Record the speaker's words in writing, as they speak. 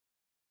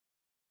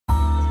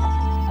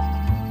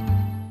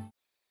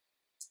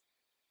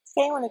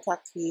Today I want to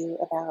talk to you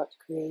about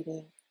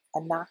creating a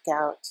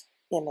knockout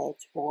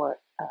image or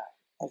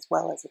as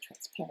well as a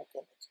transparent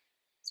image.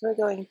 So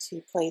we're going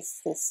to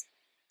place this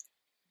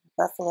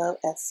Buffalo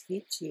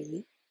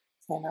SVG,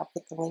 and I'll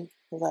put the link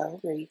below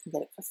where you can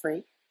get it for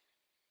free.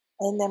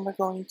 And then we're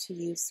going to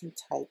use some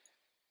type.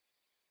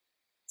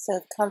 So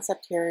the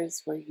concept here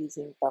is we're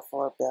using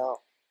Buffalo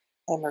Bill,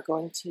 and we're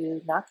going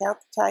to knock out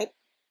the type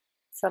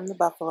from the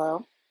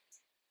buffalo,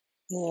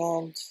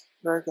 and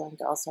we're going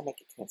to also make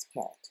it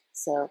transparent.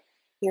 So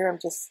here I'm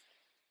just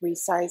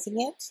resizing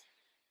it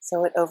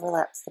so it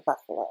overlaps the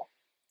buffalo.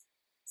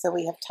 So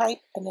we have type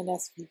and an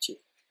SVG.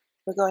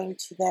 We're going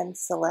to then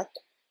select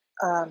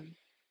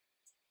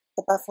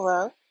the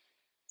buffalo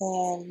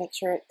and make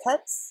sure it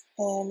cuts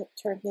and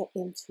turn it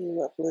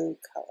into a blue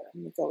color.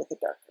 I'm going to go with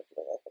a darker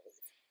blue, I believe.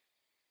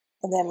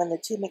 And then when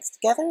the two mix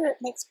together, it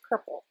makes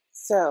purple.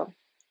 So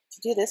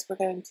to do this, we're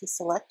going to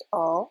select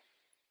all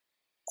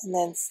and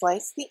then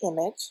slice the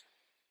image.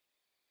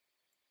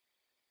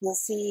 You'll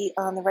see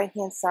on the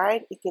right-hand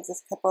side, it gives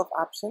us a couple of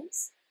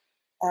options.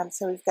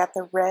 So we've got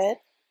the red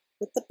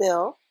with the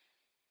bill,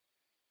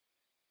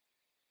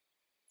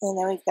 and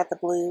then we've got the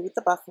blue with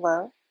the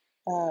buffalo.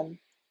 And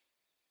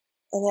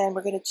then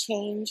we're going to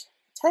change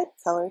the type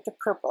color to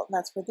purple, and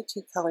that's where the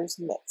two colors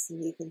mix,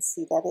 and you can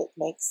see that it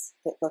makes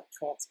it look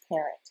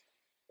transparent.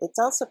 It's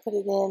also put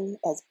it in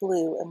as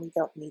blue, and we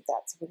don't need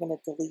that, so we're going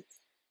to delete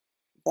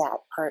that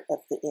part of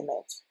the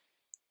image.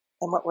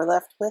 And what we're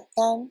left with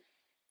then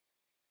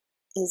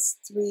is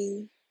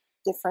 3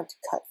 different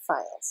cut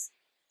files.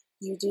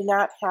 You do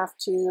not have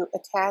to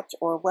attach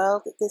or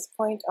weld at this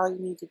point. All you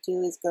need to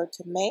do is go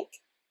to Make,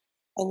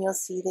 and you'll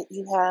see that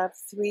you have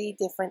 3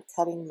 different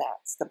cutting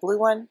mats, the blue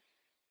one,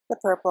 the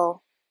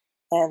purple,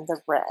 and the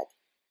red,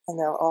 and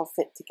they'll all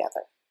fit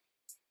together.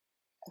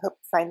 I hope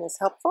you find this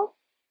helpful.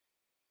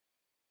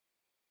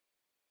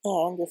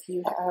 And if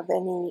you have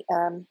any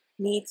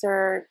needs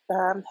or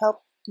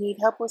need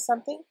help with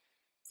something,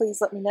 please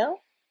let me know,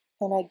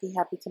 and I'd be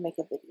happy to make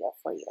a video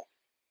for you.